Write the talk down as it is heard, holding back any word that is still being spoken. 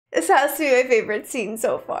This has to be my favorite scene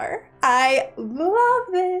so far. I love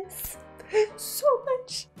this so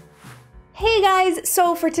much. Hey guys,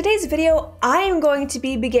 so for today's video, I am going to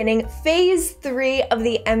be beginning phase 3 of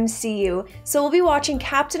the MCU. So we'll be watching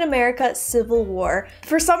Captain America Civil War.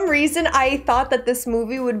 For some reason, I thought that this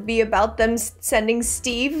movie would be about them sending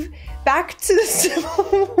Steve back to the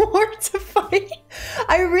Civil War to fight.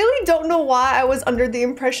 I really don't know why I was under the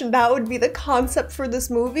impression that would be the concept for this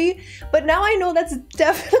movie, but now I know that's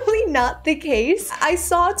definitely not the case. I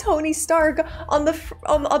saw Tony Stark on the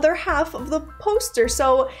other half of the poster,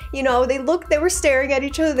 so you know, they were staring at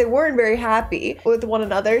each other. They weren't very happy with one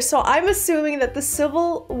another. So I'm assuming that the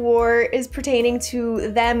Civil War is pertaining to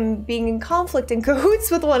them being in conflict and cahoots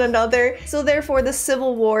with one another. So therefore the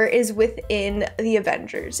Civil War is within the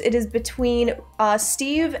Avengers. It is between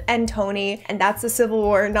Steve and Tony, and that's the Civil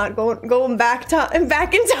War, not going back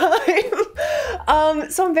in time.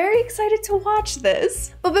 So I'm very excited to watch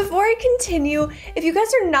this. But before I continue, if you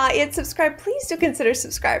guys are not yet subscribed, please do consider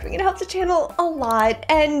subscribing. It helps the channel a lot.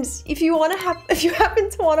 And if you happen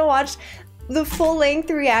to want to watch the full-length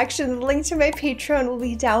reaction, the link to my Patreon will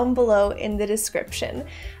be down below in the description.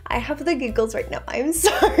 I have the giggles right now, I'm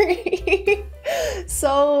sorry.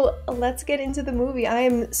 So let's get into the movie. I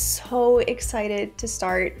am so excited to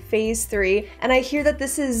start phase 3, and I hear that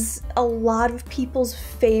this is a lot of people's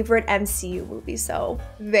favorite MCU movie, so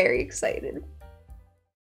very excited.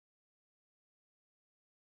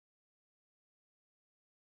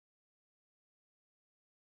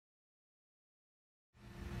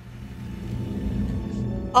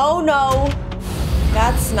 Oh no,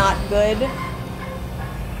 that's not good.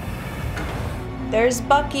 There's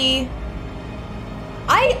Bucky.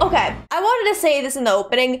 Okay, I wanted to say this in the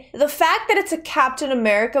opening. The fact that it's a Captain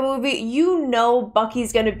America movie, you know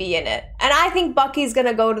Bucky's gonna be in it. And I think Bucky's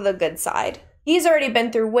gonna go to the good side. He's already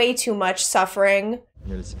been through way too much suffering.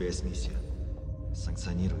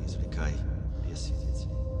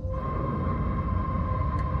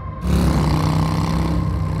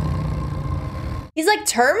 He's like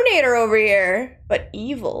Terminator over here, but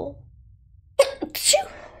evil.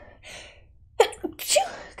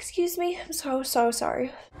 Excuse me, I'm so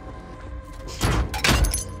sorry.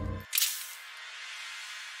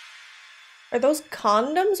 Are those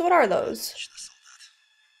condoms? What are those?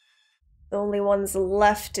 The only ones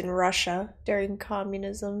left in Russia during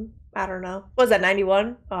communism. I don't know. What was that,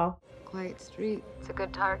 91? Oh. Quiet street. It's a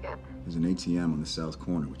good target. There's an ATM on the south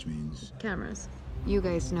corner, which means... Cameras. You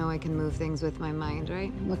guys know I can move things with my mind,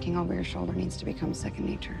 right? Looking over your shoulder needs to become second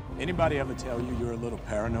nature. Anybody ever tell you you're a little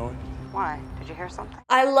paranoid? Why? Did you hear something?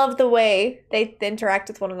 I love the way they interact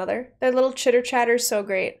with one another. Their little chitter chatter is so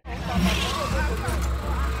great.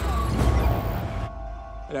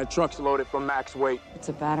 That truck's loaded from max weight. It's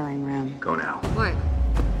a battering ram. Go now. What?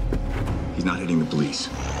 He's not hitting the police.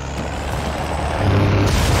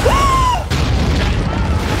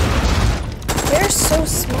 They're so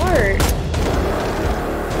smart.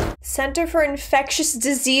 Center for Infectious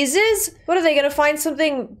Diseases? What are they gonna find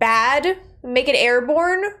something bad? Make it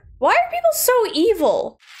airborne? Why are people so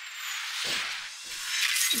evil?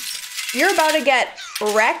 You're about to get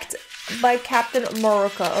wrecked by Captain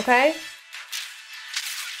America, okay?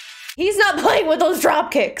 He's not playing with those drop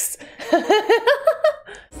kicks.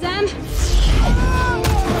 Sam?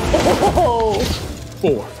 Oh.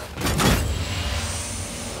 4.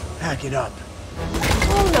 Pack it up.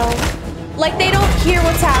 Oh no. Like they don't hear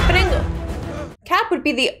what's happening. Cap would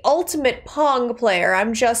be the ultimate Pong player,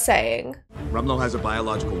 I'm just saying. Rumlow has a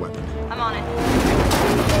biological weapon. I'm on it.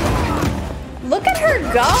 Look at her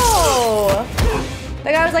go!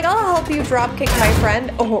 The guy was like, I'll help you drop kick my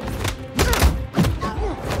friend. Oh.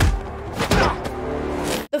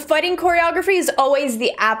 The fighting choreography is always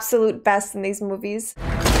the absolute best in these movies.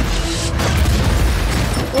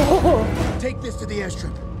 Oh. Take this to the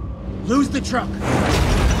airstrip. Lose the truck.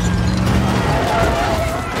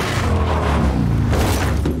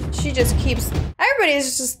 She just keeps...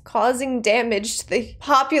 Everybody's just causing damage to the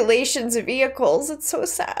population's vehicles. It's so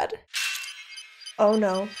sad. Oh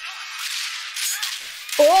no.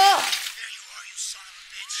 Oh!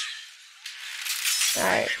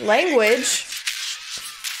 Alright, language.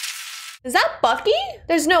 Is that Bucky?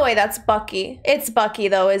 There's no way that's Bucky. It's Bucky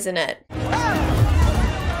though, isn't it?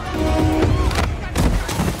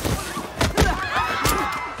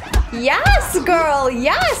 Yes, girl,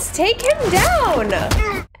 yes, take him down.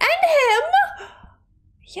 And him.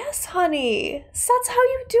 Yes, honey, that's how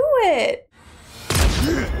you do it.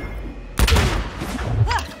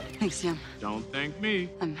 Thanks, Sam. Don't thank me.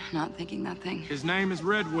 I'm not thinking that thing. His name is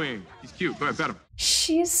Red Wing. He's cute. Go ahead, pet him.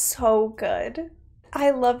 She's so good.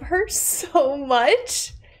 I love her so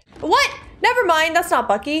much. What? Never mind, that's not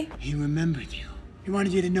Bucky. He remembered you. He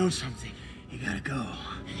wanted you to know something. You gotta go,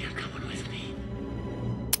 and you're coming with me.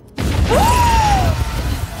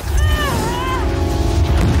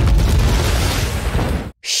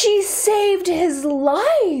 She saved his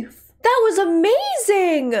life. That was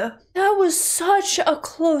amazing. That was such a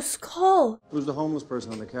close call. Who's the homeless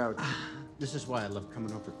person on the couch? This is why I love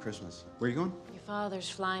coming home for Christmas. Where are you going? Your father's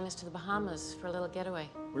flying us to the Bahamas for a little getaway.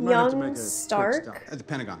 We might have to Young make a Stark? quick stop at the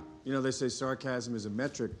Pentagon. You know, they say sarcasm is a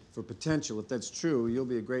metric for potential. If that's true, you'll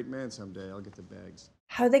be a great man someday. I'll get the bags.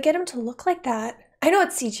 How'd they get him to look like that? I know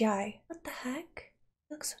it's CGI. What the heck?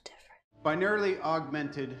 He looks so different. Binarily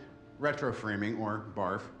augmented retroframing, or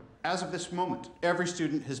BARF. As of this moment, every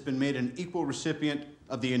student has been made an equal recipient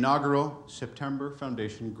of the inaugural September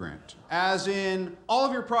Foundation grant. As in, all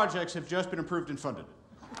of your projects have just been approved and funded.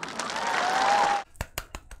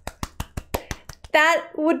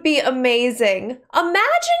 That would be amazing.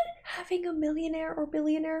 Imagine having a millionaire or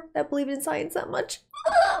billionaire that believed in science that much.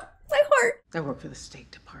 My heart. I work for the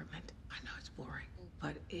State Department. I know it's boring,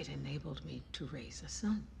 but it enabled me to raise a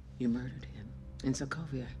son. You murdered him. In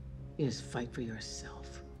Sokovia, you just fight for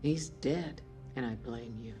yourself. He's dead, and I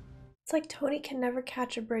blame you. It's like Tony can never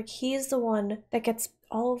catch a break. He's the one that gets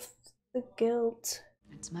all of the guilt.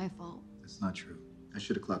 It's my fault. That's not true. I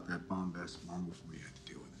should have clocked that bomb vest long before you had to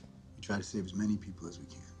deal with it. We try to save as many people as we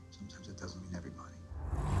can. Sometimes that doesn't mean everybody.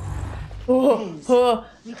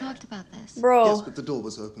 We talked about this. Bro. Yes, but the door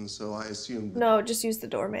was open, so I assumed. No, just use the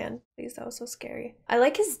doorman. Please, that was so scary. I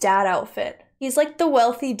like his dad outfit. He's like the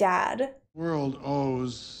wealthy dad. The world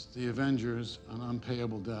owes the Avengers an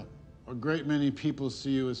unpayable debt. A great many people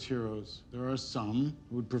see you as heroes. There are some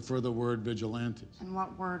who would prefer the word vigilantes. And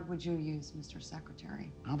what word would you use, Mr.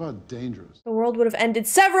 Secretary? How about dangerous? The world would have ended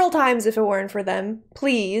several times if it weren't for them.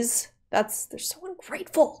 Please. They're so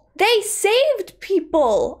ungrateful. They saved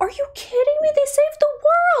people. Are you kidding me? They saved the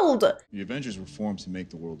world. The Avengers were formed to make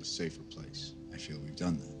the world a safer place. I feel we've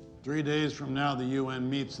done that. 3 days from now, the UN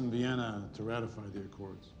meets in Vienna to ratify the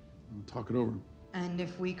accords. We'll talk it over. And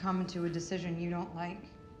if we come to a decision you don't like?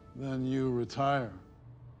 Then you retire.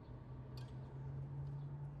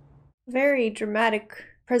 Very dramatic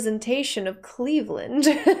presentation of Cleveland.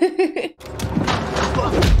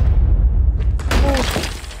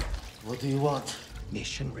 What do you want?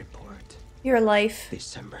 Mission report. Your life.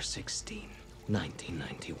 December 16,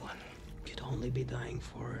 1991. You'd only be dying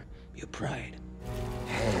for your pride.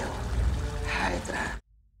 Hail Hydra.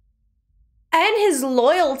 And his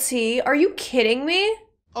loyalty. Are you kidding me?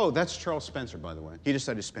 Oh, that's Charles Spencer, by the way. He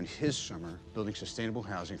decided to spend his summer building sustainable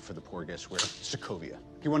housing for the poor, guess where? Sokovia.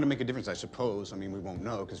 He wanted to make a difference, I suppose. I mean, we won't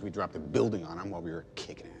know because we dropped a building on him while we were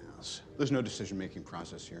kicking ass. There's no decision-making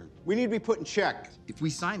process here. We need to be put in check. If we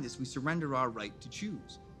sign this, we surrender our right to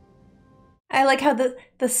choose. I like how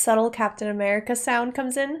the subtle Captain America sound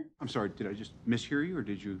comes in. I'm sorry, did I just mishear you, or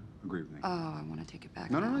did you agree with me? Oh, I want to take it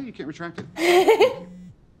back. No, you can't retract it.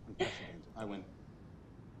 I win.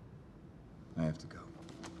 I have to go.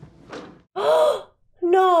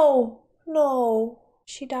 No.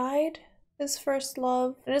 She died? His first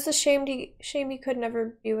love. It is a shame he could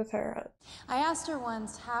never be with her. I asked her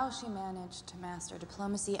once how she managed to master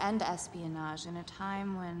diplomacy and espionage in a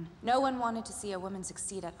time when no one wanted to see a woman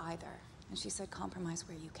succeed at either. And she said, compromise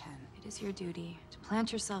where you can. It is your duty to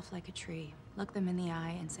plant yourself like a tree, look them in the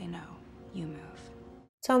eye and say, no, you move.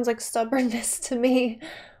 Sounds like stubbornness to me.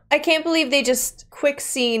 I can't believe they just quick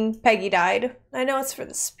scene Peggy died. I know it's for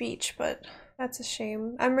the speech, but that's a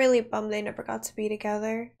shame. I'm really bummed they never got to be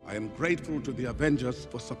together. I am grateful to the Avengers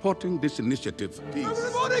for supporting this initiative. Peace.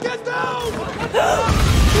 Everybody get down!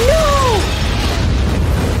 No!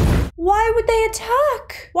 Why would they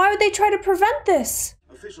attack? Why would they try to prevent this?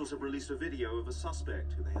 Officials have released a video of a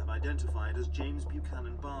suspect who they have identified as James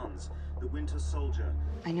Buchanan Barnes, the Winter Soldier.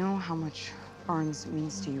 I know how much Barnes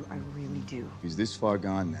means to you. I really do. He's this far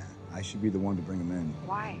gone now. I should be the one to bring him in.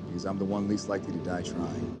 Why? Because I'm the one least likely to die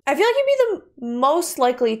trying. I feel like you'd be the most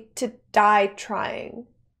likely to die trying.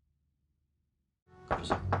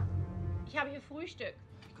 Ich habe hier Frühstück.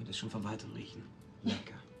 Ich könnte es schon von weitem riechen.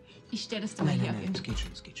 Lecker. Ich stelle es dir mal hier auf. Es geht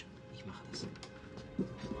schon, es geht schon. Ich mache das.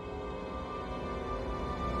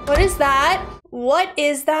 What is that? What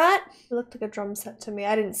is that? It looked like a drum set to me.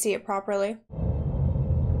 I didn't see it properly.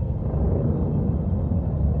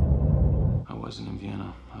 I wasn't in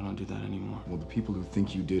Vienna. I don't do that anymore. Well, the people who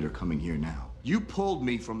think you did are coming here now. You pulled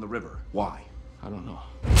me from the river. Why? I don't know.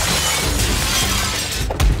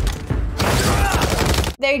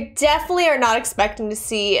 They definitely are not expecting to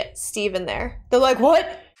see Steven there. They're like,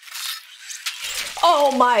 what?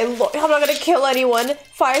 Oh my lord, I'm not gonna kill anyone.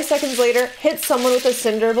 5 seconds later, hit someone with a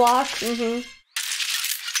cinder block.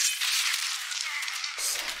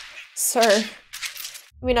 Sir.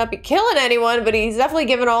 He may not be killing anyone, but he's definitely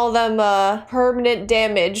giving all of them permanent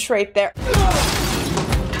damage right there.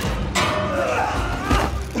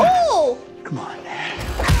 Oh! Come on.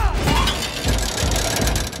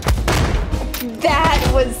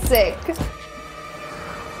 That was sick.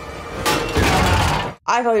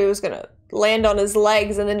 I thought he was gonna land on his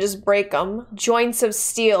legs and then just break them. Joints of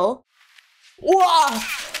steel. Whoa!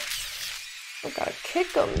 I gotta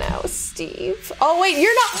kick him now, Steve. Oh wait,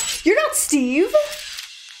 you're not Steve?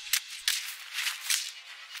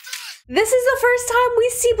 This is the first time we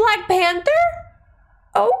see Black Panther?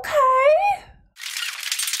 Okay.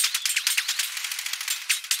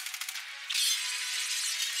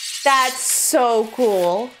 That's so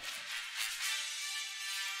cool.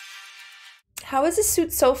 How is this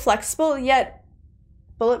suit so flexible yet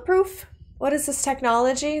bulletproof? What is this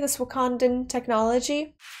technology? This Wakandan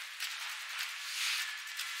technology?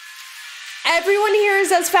 Everyone here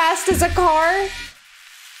is as fast as a car.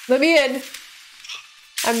 Let me in.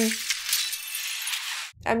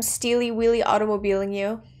 I'm steely wheelie automobiling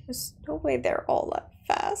you. There's no way they're all that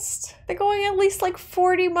fast. They're going at least like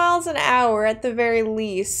 40 miles an hour at the very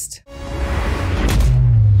least.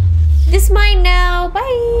 This mine now, bye.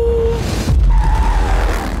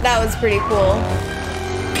 That was pretty cool.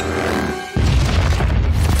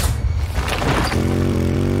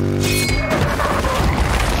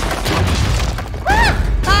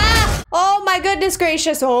 Oh my goodness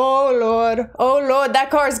gracious. Oh Lord. Oh Lord, that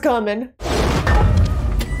car's coming.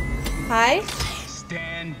 Hi?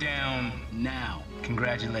 Stand down now.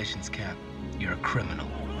 Congratulations, Cap. You're a criminal.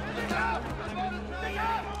 I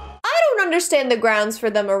don't understand the grounds for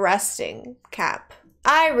them arresting Cap.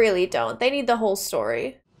 I really don't. They need the whole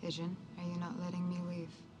story. Vision, are you not letting me leave?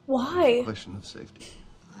 Why? Question of safety.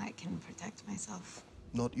 I can protect myself.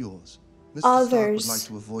 Not yours. Mr. Others. Stark would like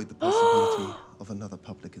to avoid the possibility of another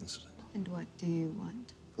public incident. And what do you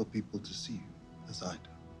want? For people to see you as I do.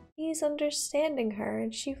 He's understanding her,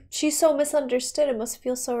 and she's so misunderstood. It must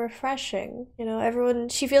feel so refreshing. You know,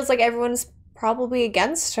 she feels like everyone's probably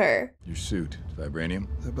against her. Your suit, vibranium?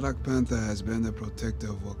 The Black Panther has been the protector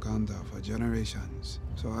of Wakanda for generations.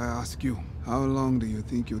 So I ask you, how long do you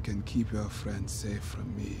think you can keep your friends safe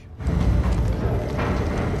from me?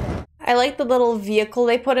 I like the little vehicle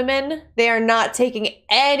they put him in. They are not taking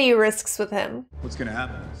any risks with him. What's gonna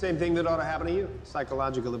happen? Same thing that ought to happen to you.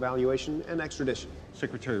 Psychological evaluation and extradition.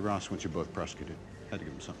 Secretary Ross wants you both prosecuted. Had to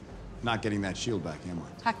give him something. Not getting that shield back, am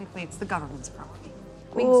I? Technically, it's the government's property.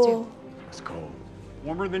 Wings too. It's cold.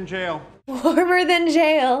 Warmer than jail. Warmer than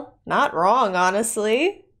jail. Not wrong,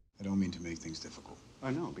 honestly. I don't mean to make things difficult.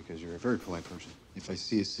 I know, because you're a very polite person. If I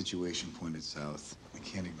see a situation pointed south, I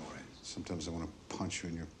can't ignore it. Sometimes I want to punch you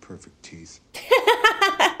in your perfect teeth.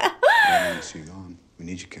 I don't want to see you gone. We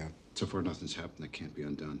need you, Cap. So far, nothing's happened that can't be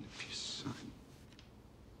undone if you sign.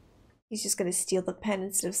 He's just gonna steal the pen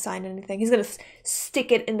instead of sign anything. He's gonna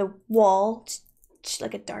stick it in the wall, just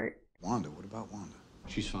like a dart. Wanda, what about Wanda?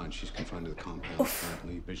 She's fine. She's confined to the compound.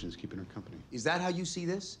 Apparently, Vision's keeping her company. Is that how you see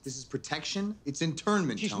this? This is protection? It's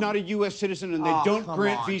internment, She's Tony. not a U.S. citizen, and they don't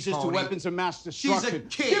grant visas to weapons of mass destruction. She's a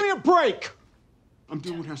kid. Give me a break! I'm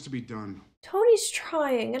doing what has to be done. Tony's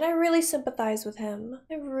trying, and I really sympathize with him.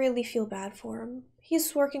 I really feel bad for him.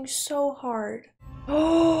 He's working so hard.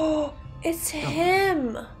 Oh, it's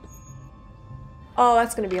him. Oh,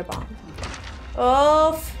 that's gonna be a bomb.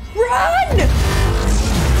 Oh, run!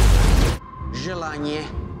 Желание.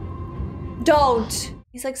 Don't.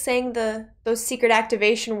 He's like saying those secret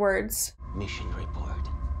activation words. Mission report,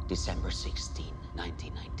 December 16,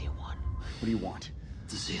 1991. What do you want?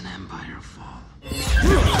 To see an empire fall.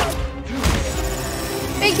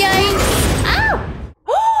 Big yikes! Ow!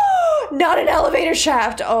 Not an elevator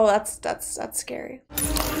shaft. Oh, that's scary.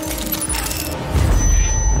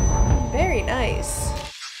 Very nice.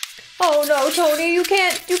 Oh no, Tony, you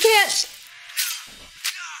can't.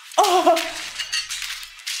 Oh!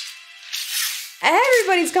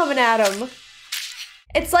 Everybody's coming at him.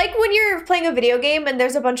 It's like when you're playing a video game and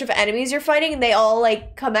there's a bunch of enemies you're fighting and they all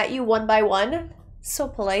like come at you one by one. So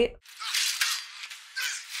polite.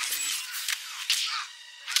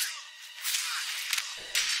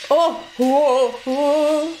 Oh, whoa,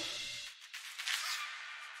 whoa.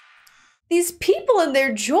 These people and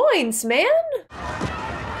their joints, man. Is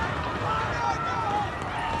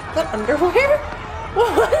that underwear?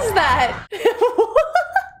 What was that?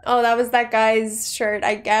 Oh, that was that guy's shirt,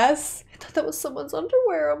 I guess. I thought that was someone's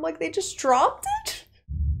underwear. I'm like, they just dropped it?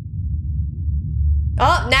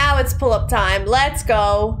 Oh, now it's pull-up time. Let's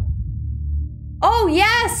go. Oh,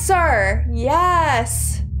 yes, sir.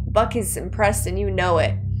 Yes. Buck is impressed and you know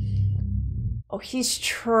it. Oh, he's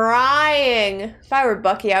trying. If I were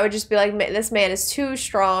Bucky, I would just be like, this man is too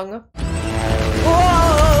strong.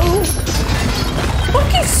 Whoa!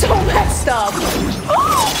 Bucky's so messed up.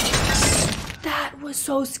 That was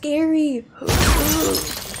so scary.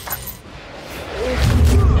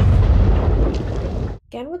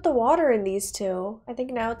 Again with the water in these two. I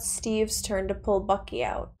think now it's Steve's turn to pull Bucky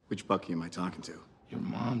out. Which Bucky am I talking to? Your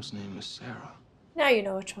mom's name is Sarah. Now you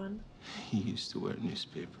know which one. He used to wear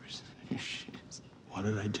newspapers. Shit. What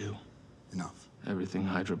did I do? Enough. Everything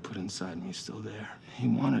Hydra put inside me is still there. He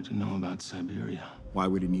wanted to know about Siberia. Why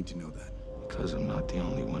would he need to know that? Because I'm not the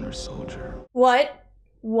only Winter Soldier. What?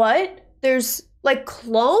 What? There's like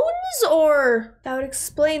clones? Or that would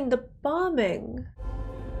explain the bombing.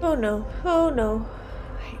 Oh no. Oh no.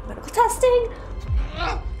 I hate medical testing.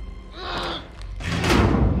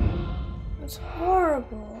 That's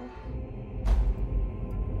horrible.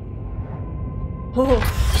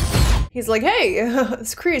 Oh. He's like, hey,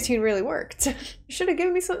 this creatine really worked. You should have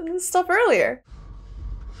given me some of this stuff earlier.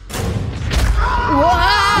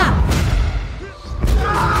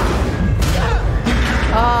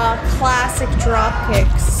 Classic drop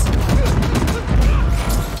kicks.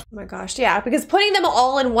 Oh my gosh, yeah, because putting them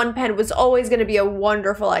all in one pen was always going to be a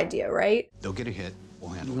wonderful idea, right? They'll get a hit. We'll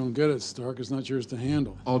handle it. You don't get it, Stark. It's not yours to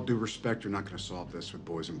handle. All due respect, you're not going to solve this with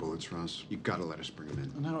boys and bullets, Ross. You got to let us bring them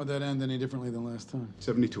in. And how would that end any differently than last time?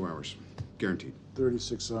 72 hours. Guaranteed.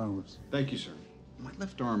 36 hours. Thank you, sir. My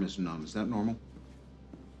left arm is numb. Is that normal?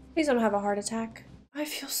 Please don't have a heart attack. I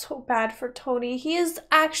feel so bad for Tony. He is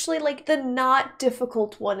actually like the not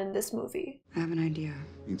difficult one in this movie. I have an idea.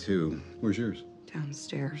 Me too. Where's yours?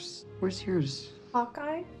 Downstairs. Where's yours?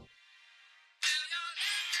 Hawkeye?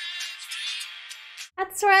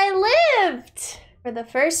 That's where I lived for the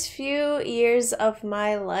first few years of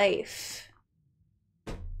my life.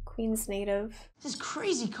 Queens native. This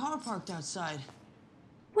crazy car parked outside.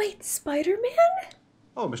 Wait, Spider-Man?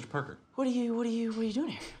 Oh, Mr. Parker. What are you doing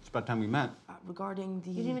here? It's about time we met. Regarding the...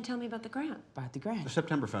 You didn't even tell me about the grant. About the grant. The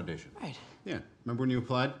September Foundation. Right. Yeah. Remember when you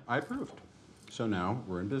applied? I approved. So now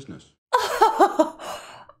we're in business.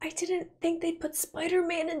 I didn't think they'd put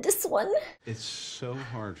Spider-Man in this one. It's so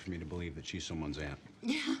hard for me to believe that she's someone's aunt.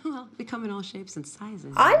 Yeah, well, they come in all shapes and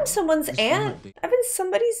sizes. I'm someone's aunt. I've been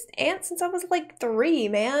somebody's aunt since I was like 3,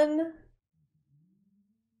 man.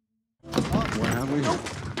 What have we?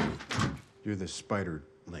 You're the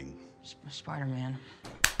Spiderling. Spider-Man.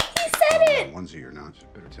 He said it! Onesie or not.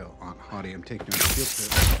 Better tell Aunt Hottie I'm taking you on a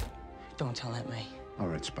field trip. Don't tell Aunt May. All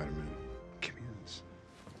right, Spider-Man. Give me this.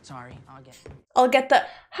 Sorry, I'll get the...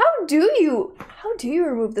 How do you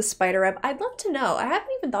remove the spider web? I'd love to know. I haven't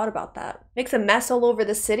even thought about that. Makes a mess all over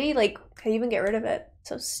the city. Like, can you even get rid of it?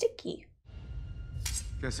 So sticky.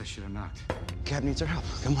 Guess I should have knocked. Cab needs our help.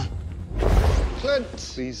 Come on. Clint,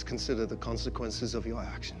 please consider the consequences of your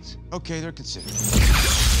actions. Okay, they're considered.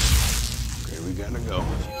 Okay, we gotta go.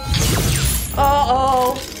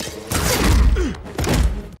 Uh-oh.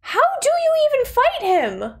 How do you even fight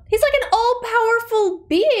him? He's like an all-powerful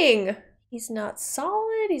being. He's not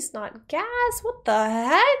solid, he's not gas. What the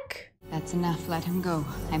heck? That's enough. Let him go.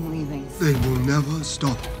 I'm leaving. They will never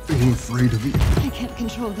stop being afraid of you. I can't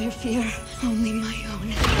control their fear. Only my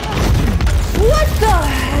own. What the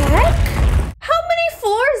heck? How many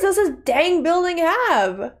floors does this dang building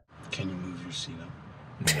have? Can you move your seat up?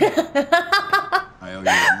 I owe you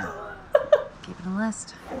one. Keep it a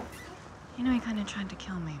list. You know he kind of tried to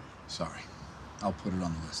kill me. Sorry. I'll put it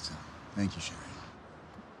on the list too. Thank you, Sherry.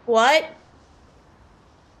 What?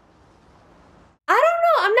 I don't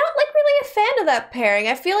know. I'm not like really a fan of that pairing.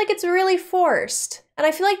 I feel like it's really forced. And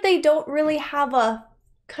I feel like they don't really have a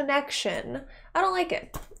connection. I don't like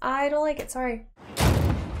it. I don't like it. Sorry.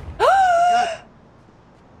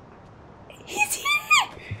 He's here!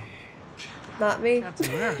 Not me.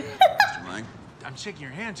 Captain America. Mr. Lang. I'm shaking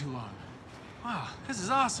your hand too long. Wow, this is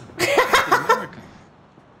awesome. Captain America.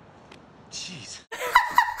 Jeez.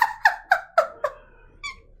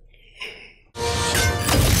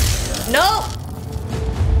 No!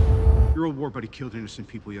 Your old war buddy killed innocent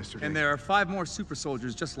people yesterday. And there are 5 more super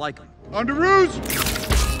soldiers just like him. Under ruse!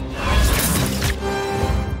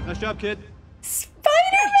 Nice job, kid.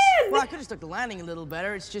 Spider-Man! Well, I could have stuck the landing a little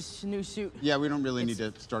better. It's just a new suit. Yeah, we don't really need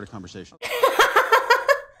to start a conversation.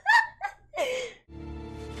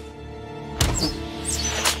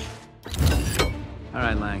 All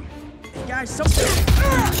right, Lang. Guys, so...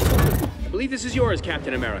 I believe this is yours,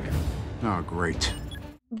 Captain America. Oh, great.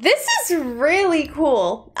 This is really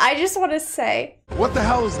cool. I just want to say. What the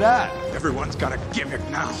hell is that? Everyone's got a gimmick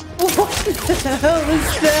now. What the hell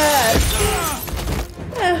is that?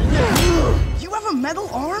 You have a metal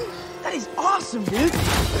arm? That is awesome, dude.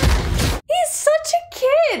 He's such a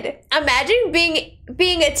kid. Imagine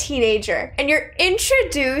being a teenager and you're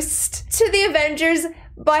introduced to the Avengers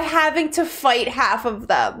by having to fight half of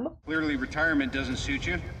them. Clearly retirement doesn't suit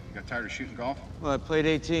you. You got tired of shooting golf? Well, I played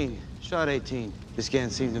 18, shot 18. This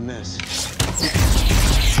can't seem to miss.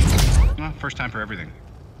 Well, first time for everything.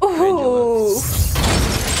 Ooh.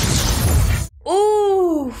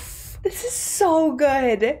 Oof. This is so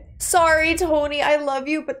good. Sorry, Tony, I love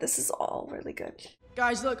you, but this is all really good.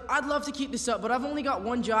 Guys, look, I'd love to keep this up, but I've only got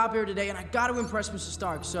one job here today, and I gotta impress Mr.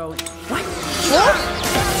 Stark, so... What?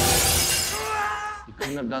 You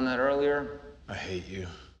couldn't have done that earlier? I hate you.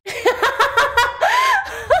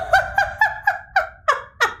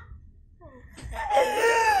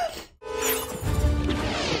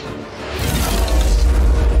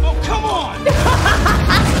 Oh, come on!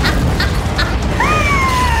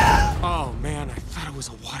 Oh, man, I thought it was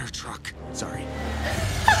a water truck. Sorry.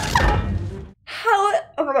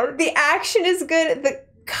 The action is good, the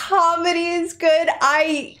comedy is good.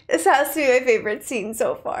 This has to be my favorite scene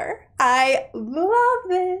so far. I love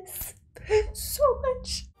this so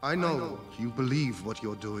much. I know you believe what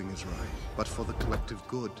you're doing is right, but for the collective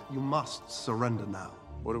good, you must surrender now.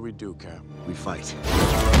 What do we do, Cap? We fight.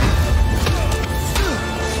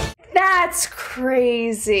 That's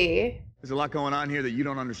crazy. There's a lot going on here that you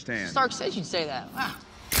don't understand. Stark said you'd say that. Wow.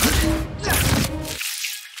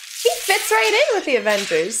 He fits right in with the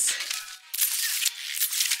Avengers.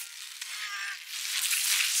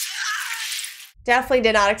 Definitely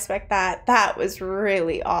did not expect that. That was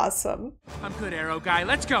really awesome. I'm good, Arrow guy.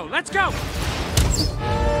 Let's go. Let's go.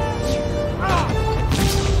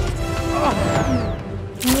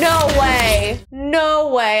 No way. No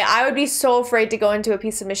way. I would be so afraid to go into a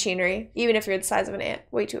piece of machinery, even if you're the size of an ant.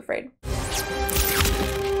 Way too afraid.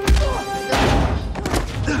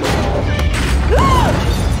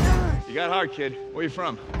 You got hard, kid. Where you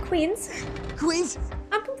from? Queens. Queens?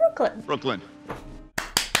 I'm from Brooklyn. Brooklyn.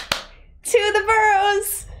 To the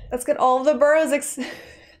boroughs. Let's get all the boroughs.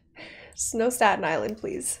 Just no Staten Island,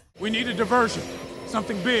 please. We need a diversion.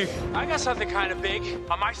 Something big. I got something kind of big.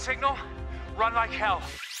 On my signal, run like hell.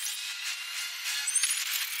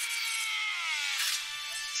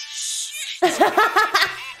 That's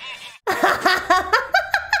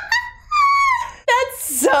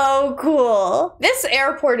so cool. This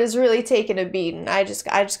airport is really taking a beating. I just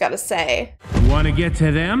gotta say. You want to get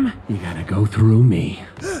to them? You gotta go through me.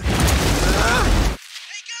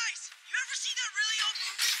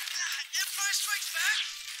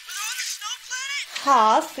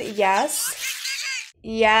 Hoth, yes.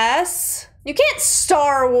 Yes. You can't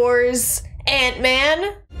Star Wars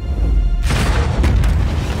Ant-Man.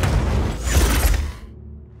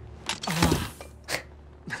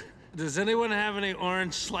 Does anyone have any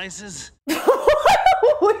orange slices? What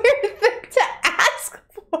a weird thing to ask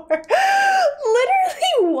for.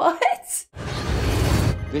 Literally, what?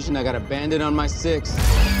 Vision, I got a bandit on my 6.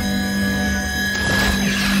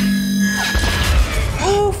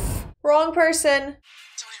 Oof. Wrong person.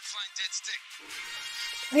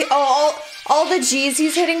 Wait, oh, all the G's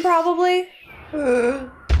he's hitting probably. Read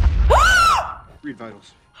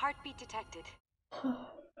vitals. Heartbeat detected.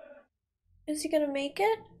 Is he gonna make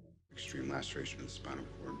it? Extreme laceration of the spinal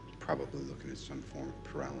cord. Probably looking at some form of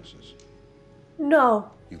paralysis. No.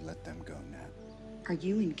 You let them go, Nat. Are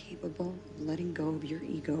you incapable of letting go of your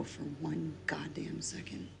ego for one goddamn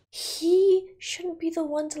second? He shouldn't be the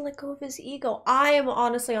one to let go of his ego. I am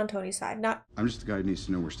honestly on Tony's side. Not. I'm just the guy who needs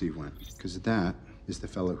to know where Steve went. Because that is the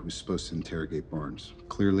fellow who's supposed to interrogate Barnes.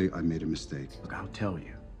 Clearly, I made a mistake. Look, I'll tell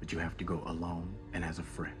you, but you have to go alone and as a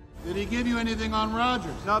friend. Did he give you anything on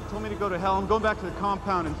Rogers? Nope, told me to go to hell. I'm going back to the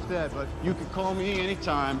compound instead, but you can call me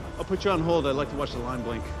anytime. I'll put you on hold. I'd like to watch the line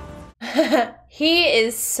blink. He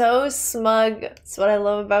is so smug. That's what I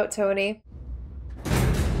love about Tony.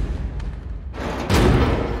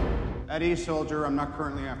 At ease, soldier. I'm not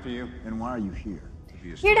currently after you. And why are you here?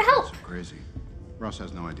 Here to help. So crazy. Ross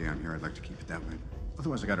has no idea I'm here. I'd like to keep it that way.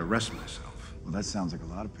 Otherwise, I got to arrest myself. Well, that sounds like a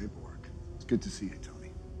lot of paperwork. It's good to see you,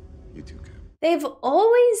 Tony. You too, Cap. They've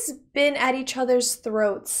always been at each other's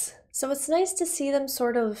throats, so it's nice to see them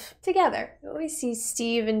sort of together. You always see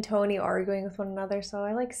Steve and Tony arguing with one another, so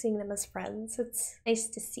I like seeing them as friends. It's nice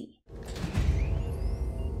to see.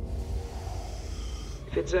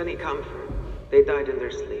 If it's any comfort, they died in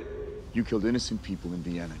their sleep. You killed innocent people in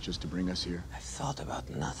Vienna just to bring us here. I've thought about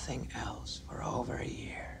nothing else for over a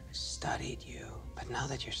year. Studied you. But now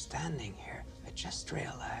that you're standing here, I just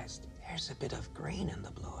realized there's a bit of green in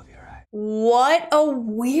the blue of your eye. What a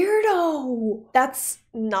weirdo! That's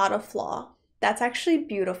not a flaw. That's actually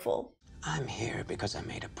beautiful. I'm here because I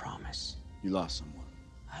made a promise. You lost someone.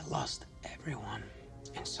 I lost everyone.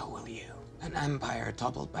 and so will you. An empire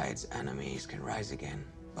toppled by its enemies can rise again,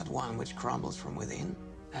 but one which crumbles from within,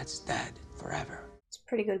 that's dead forever. It's a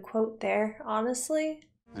pretty good quote there, honestly.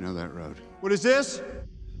 I know that road. What is this?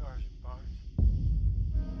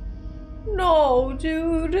 No,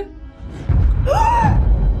 dude.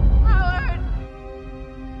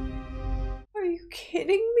 Are you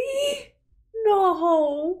kidding me?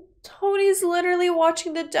 No. Tony's literally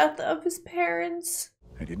watching the death of his parents.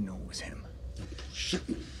 I didn't know it was him.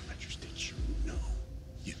 I just did you know.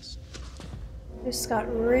 Yes. This got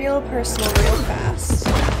real personal real fast.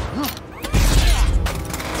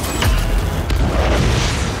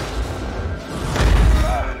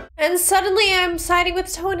 And suddenly I'm siding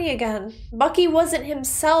with Tony again. Bucky wasn't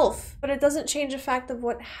himself, but it doesn't change the fact of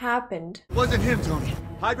what happened. It wasn't him, Tony.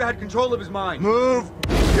 Hydra had control of his mind. Move!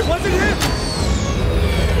 It wasn't him!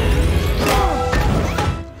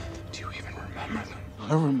 Do you even remember them?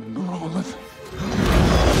 I remember all of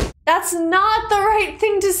it. That's not the right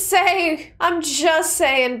thing to say. I'm just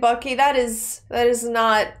saying, Bucky, that is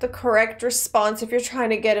not the correct response if you're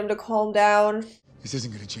trying to get him to calm down. This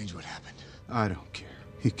isn't gonna change what happened. I don't care.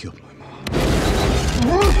 He killed my mom.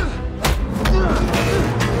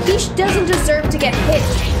 He doesn't deserve to get hit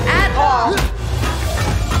at all.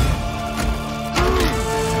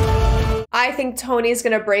 I think Tony's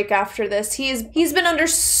gonna break after this. He's been under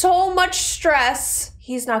so much stress.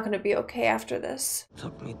 He's not gonna be okay after this. It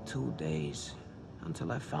took me 2 days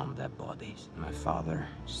until I found their bodies. My father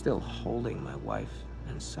still holding my wife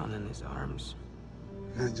and son in his arms.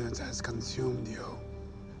 Vengeance has consumed you.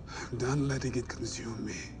 I'm done letting it consume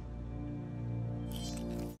me.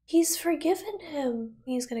 He's forgiven him.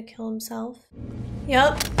 He's gonna kill himself.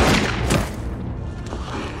 Yep.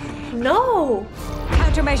 No.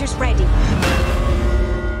 Countermeasures ready.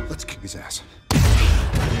 Let's kick his ass.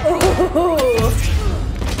 Oh.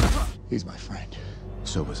 He's my friend.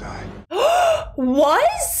 So was I.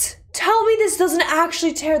 Was? Tell me this doesn't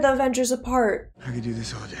actually tear the Avengers apart. I could do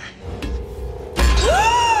this all day.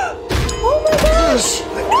 Oh my gosh!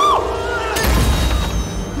 No!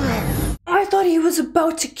 I thought he was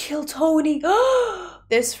about to kill Tony.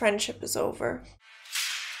 This friendship is over.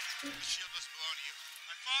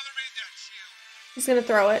 He's gonna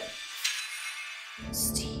throw it.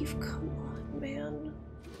 Steve, come on, man.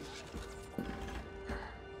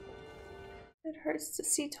 It hurts to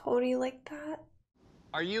see Tony like that.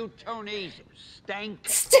 Are you Tony Stank?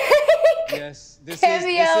 Stank! Yes, this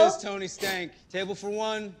Cameo. is Tony Stank. Table for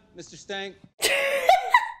one, Mr. Stank.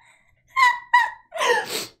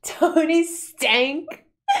 Tony Stank.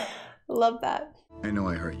 Love that. I know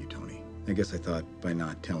I hurt you, Tony. I guess I thought by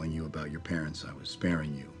not telling you about your parents, I was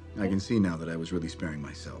sparing you. I can see now that I was really sparing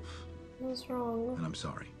myself. What's wrong? And I'm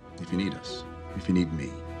sorry. If you need us, if you need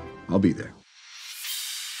me, I'll be there.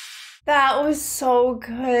 That was so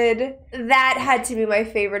good. That had to be my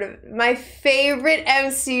favorite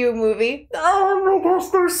MCU movie. Oh my gosh,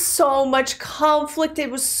 there was so much conflict. It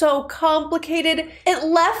was so complicated. It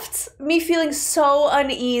left me feeling so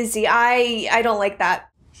uneasy. I don't like that.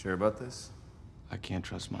 Sure about this? I can't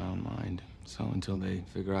trust my own mind. So until they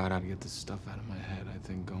figure out how to get this stuff out of my head, I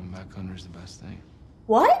think going back under is the best thing.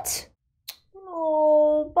 What?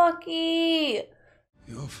 Oh, Bucky.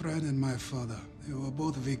 Your friend and my father, they were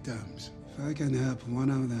both victims. If I can help one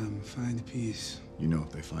of them find peace. You know,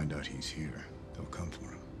 if they find out he's here, they'll come for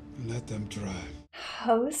him. Let them try.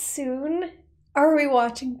 How soon are we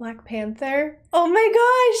watching Black Panther? Oh my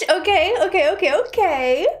gosh. Okay.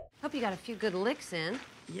 Hope you got a few good licks in.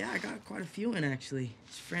 Yeah, I got quite a few in, actually.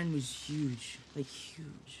 His friend was huge. Like,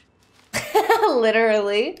 huge.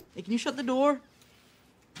 Literally. Hey, can you shut the door?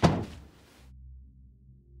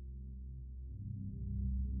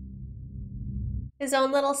 His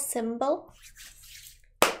own little symbol.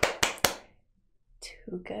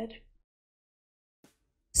 Too good.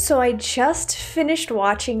 So I just finished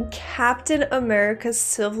watching Captain America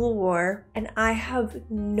Civil War, and I have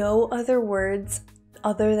no other words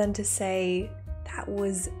other than to say that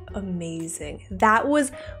was amazing. That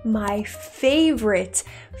was my favorite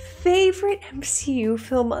MCU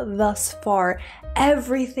film thus far.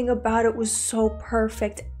 Everything about it was so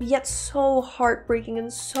perfect, yet so heartbreaking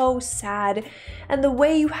and so sad. And the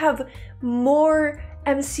way you have more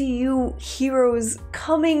MCU heroes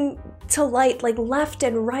coming to light, like left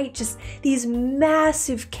and right, just these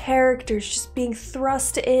massive characters just being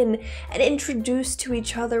thrust in and introduced to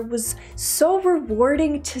each other was so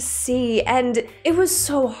rewarding to see, and it was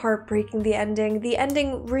so heartbreaking, the ending. The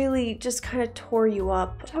ending really just kind of tore you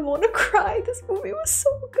up. I want to cry. This movie was so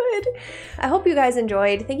good. I hope you guys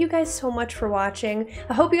enjoyed. Thank you guys so much for watching.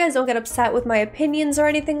 I hope you guys don't get upset with my opinions or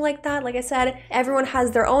anything like that. Like I said, everyone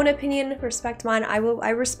has their own opinion. Respect mine. I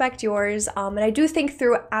respect yours. And I do think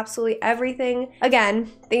through absolutely everything.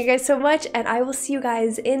 Again, thank you guys so much, and I will see you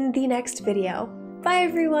guys in the next video. Bye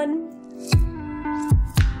everyone.